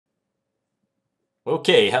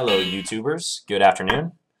Okay, hello YouTubers. Good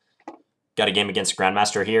afternoon. Got a game against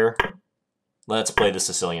Grandmaster here. Let's play the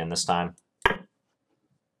Sicilian this time.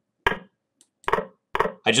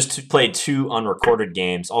 I just played two unrecorded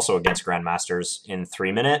games, also against Grandmasters, in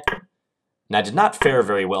 3-minute, and I did not fare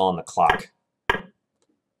very well on the clock.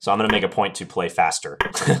 So I'm going to make a point to play faster.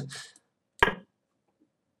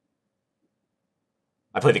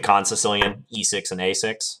 I played the Kan Sicilian, e6 and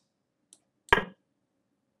a6.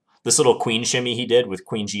 This little queen shimmy he did with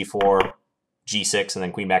queen g4, g6, and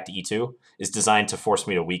then queen back to e2 is designed to force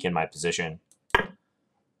me to weaken my position.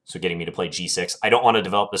 So getting me to play g6. I don't want to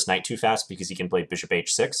develop this knight too fast because he can play bishop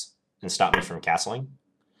h6 and stop me from castling.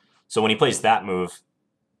 So when he plays that move,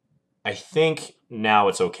 I think now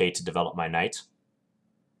it's okay to develop my knight.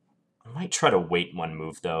 I might try to wait one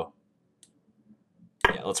move, though.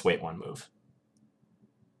 Yeah, let's wait one move.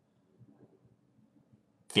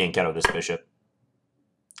 Fianchetto this bishop.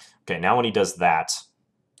 Okay, now when he does that,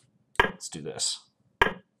 let's do this.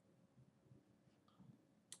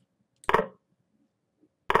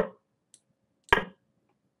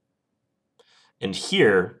 And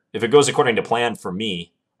here, if it goes according to plan for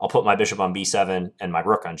me, I'll put my bishop on b7 and my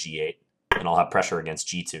rook on g8, and I'll have pressure against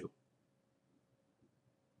g2.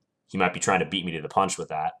 He might be trying to beat me to the punch with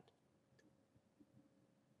that.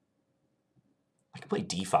 I can play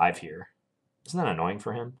d5 here. Isn't that annoying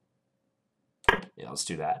for him? Yeah, let's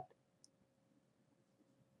do that.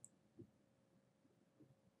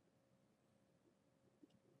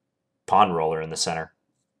 Pawn roller in the center.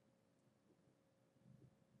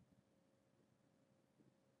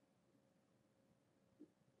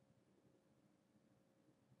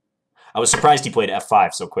 I was surprised he played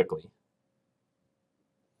f5 so quickly.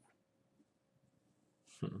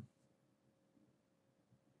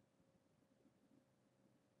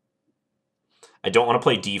 I don't want to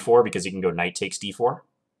play d4 because he can go knight takes d4.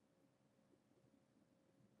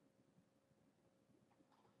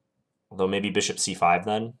 Although maybe bishop c5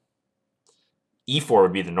 then. e4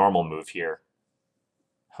 would be the normal move here.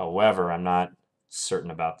 However, I'm not certain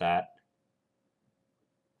about that.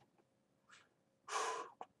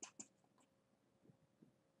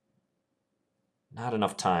 Not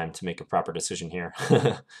enough time to make a proper decision here.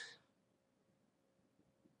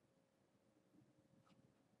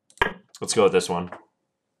 Let's go with this one.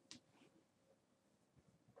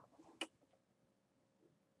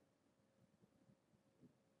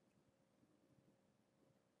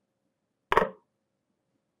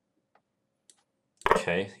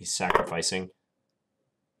 Okay, he's sacrificing.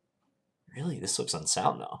 Really, this looks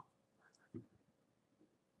unsound though.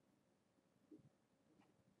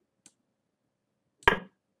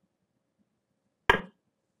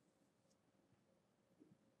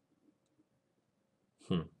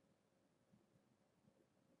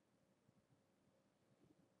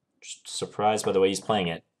 Just surprised by the way he's playing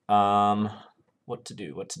it. What to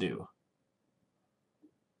do? What to do?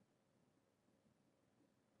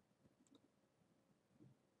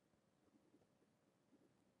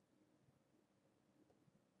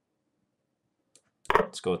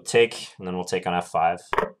 Let's go with take, and then we'll take on f5.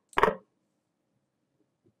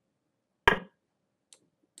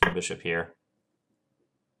 Bishop here.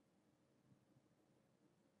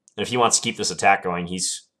 And if he wants to keep this attack going,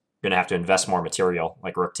 he's going to have to invest more material,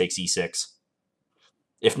 like rook takes e6.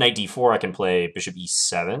 If knight d4, I can play bishop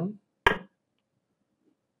e7.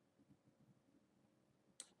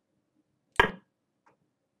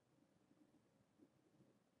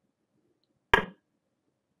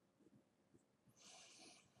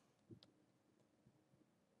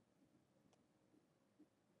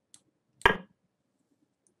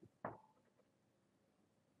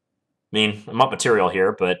 I mean, I'm up material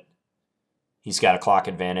here, but he's got a clock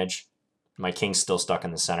advantage. My king's still stuck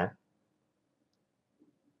in the center.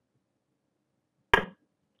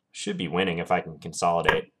 Should be winning if I can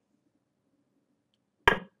consolidate.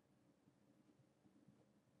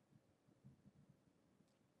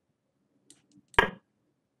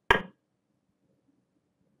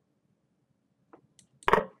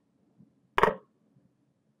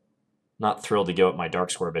 Not thrilled to give up my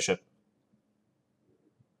dark square bishop.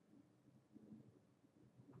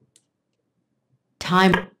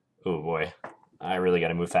 Time. Oh boy, I really got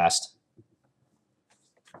to move fast.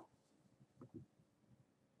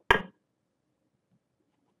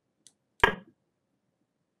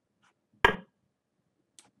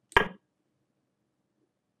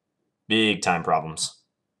 Big time problems.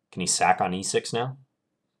 Can he sack on e6 now?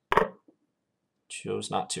 Chose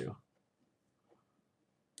not to.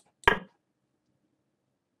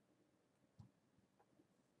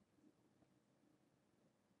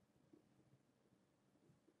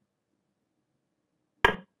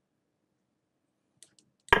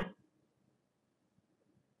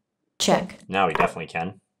 Check. Now he definitely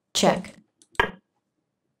can. Check.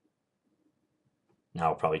 Now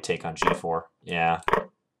he'll probably take on g4. Yeah.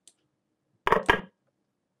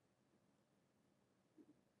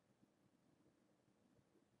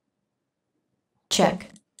 Check.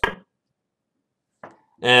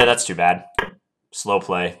 That's too bad. Slow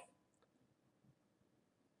play.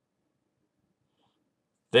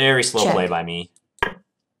 Very slow Check. play by me.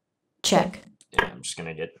 Check. Yeah, I'm just going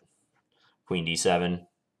to get queen d7.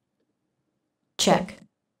 Check.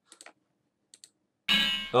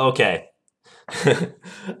 Okay.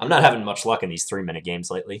 I'm not having much luck in these 3-minute games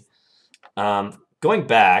lately. Going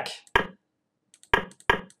back.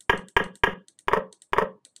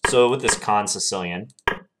 So with this Kan Sicilian,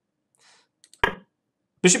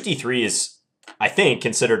 bishop d3 is, I think,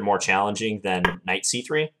 considered more challenging than knight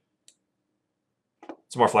c3.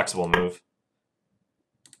 It's a more flexible move.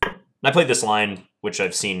 And I played this line, which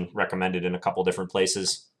I've seen recommended in a couple different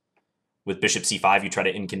places. With bishop c5, you try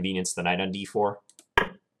to inconvenience the knight on d4.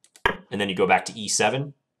 And then you go back to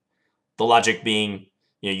e7. The logic being,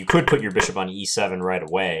 you could put your bishop on e7 right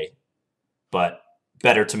away, but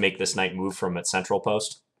better to make this knight move from its central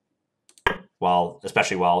post,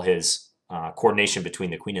 especially while his coordination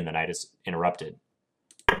between the queen and the knight is interrupted.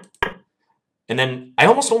 And then I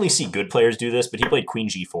almost only see good players do this, but he played queen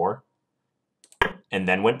g4 and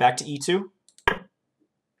then went back to e2.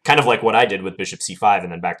 Kind of like what I did with bishop c5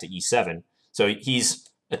 and then back to e7. So he's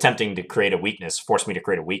attempting to create a weakness, force me to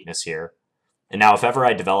create a weakness here. And now if ever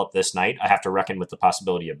I develop this knight, I have to reckon with the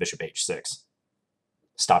possibility of bishop h6,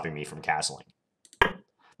 stopping me from castling.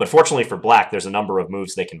 But fortunately for black, there's a number of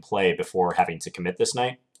moves they can play before having to commit this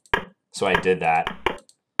knight. So I did that,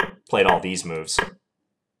 played all these moves.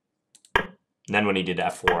 And then when he did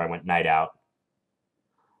f4, I went knight out.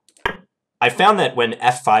 I found that when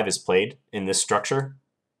f5 is played in this structure,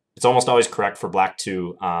 it's almost always correct for black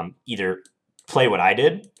to either play what I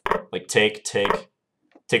did, like take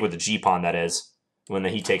with the g-pawn, that is. When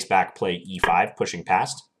he takes back, play e5, pushing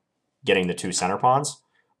past, getting the two center pawns.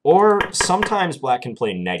 Or sometimes black can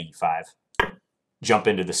play knight e5, jump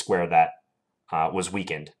into the square that was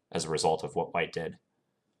weakened as a result of what white did.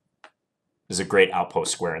 This is a great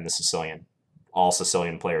outpost square in the Sicilian. All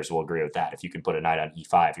Sicilian players will agree with that. If you can put a knight on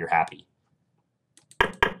e5, you're happy.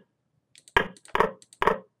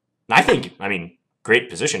 And I think, great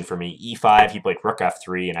position for me. e5, he played rook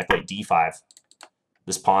f3, and I played d5.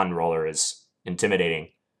 This pawn roller is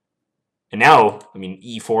intimidating. And now,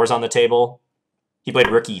 e4 is on the table. He played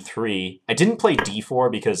rook e3. I didn't play d4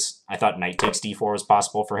 because I thought knight takes d4 was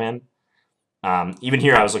possible for him. Even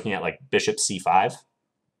here, I was looking at bishop c5,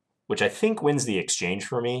 which I think wins the exchange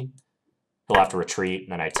for me. He'll have to retreat,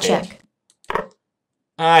 and then I take. Check.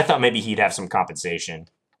 I thought maybe he'd have some compensation.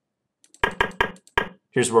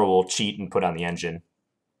 Here's where we'll cheat and put on the engine.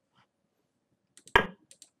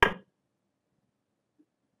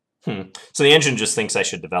 So the engine just thinks I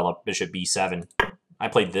should develop bishop b7. I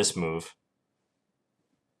played this move.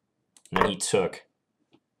 And then he took.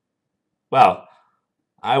 Wow.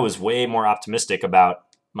 I was way more optimistic about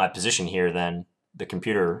my position here than the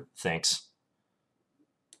computer thinks.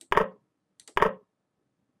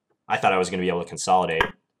 I thought I was going to be able to consolidate.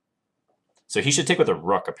 So he should take with a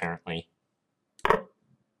rook, apparently.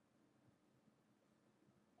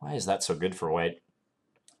 Why is that so good for white?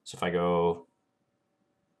 So if I go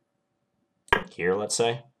here, let's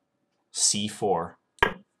say, c4.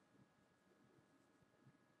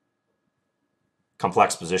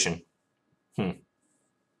 Complex position.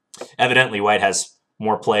 Evidently, white has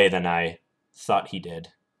more play than I thought he did.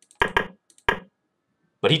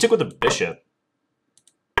 But he took with a bishop.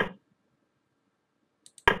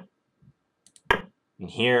 And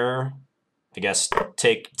here, I guess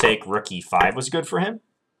take rook e5 was good for him.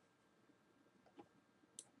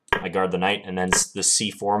 I guard the knight, and then the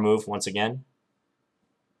c4 move once again.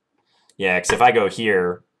 Yeah, because if I go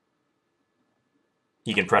here,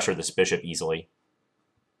 he can pressure this bishop easily.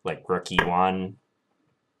 Like rook e1,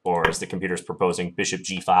 or as the computer's proposing, bishop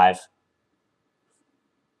g5.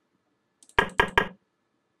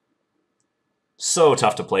 So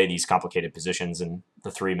tough to play these complicated positions in the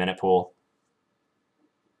 3-minute pool.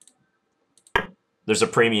 There's a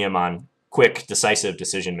premium on quick, decisive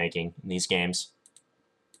decision-making in these games.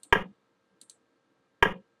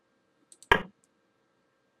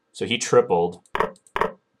 So he tripled,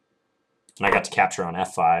 and I got to capture on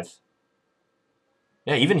f5.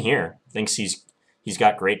 Yeah, even here, thinks he's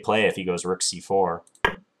got great play if he goes rook c4.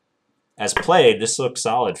 As played, this looks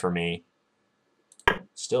solid for me.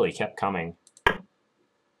 Still, he kept coming.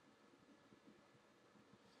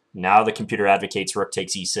 Now the computer advocates rook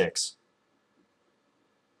takes e6.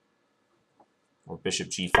 or bishop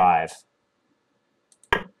g5.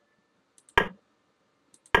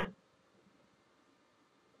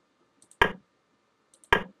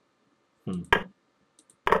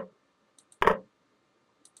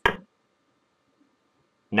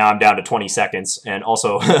 Now I'm down to 20 seconds, and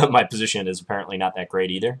also my position is apparently not that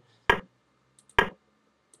great either.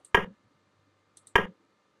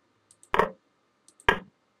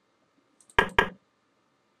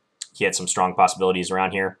 He had some strong possibilities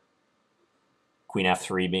around here. Queen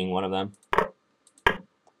f3 being one of them.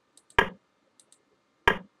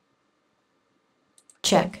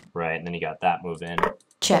 Check. Right, and then he got that move in.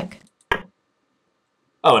 Check.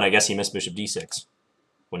 Oh, and I guess he missed bishop d6,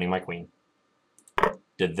 winning my queen.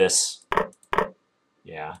 Did this.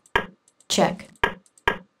 Yeah. Check.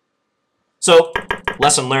 So,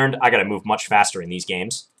 lesson learned, I gotta move much faster in these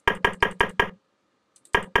games.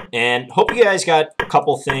 And hope you guys got a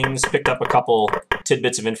couple things, picked up a couple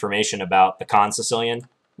tidbits of information about the Kan Sicilian,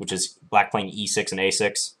 which is black playing e6 and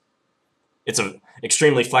a6. It's an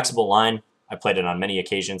extremely flexible line. I played it on many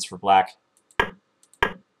occasions for black.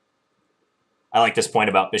 I like this point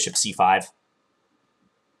about bishop c5,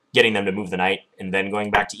 getting them to move the knight and then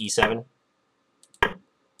going back to e7. And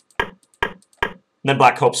then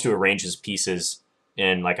black hopes to arrange his pieces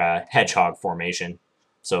in like a hedgehog formation.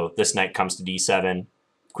 So this knight comes to d7,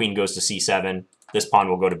 queen goes to c7, this pawn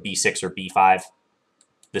will go to b6 or b5,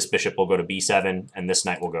 this bishop will go to b7, and this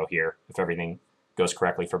knight will go here if everything goes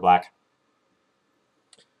correctly for black.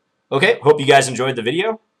 Okay, hope you guys enjoyed the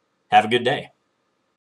video. Have a good day.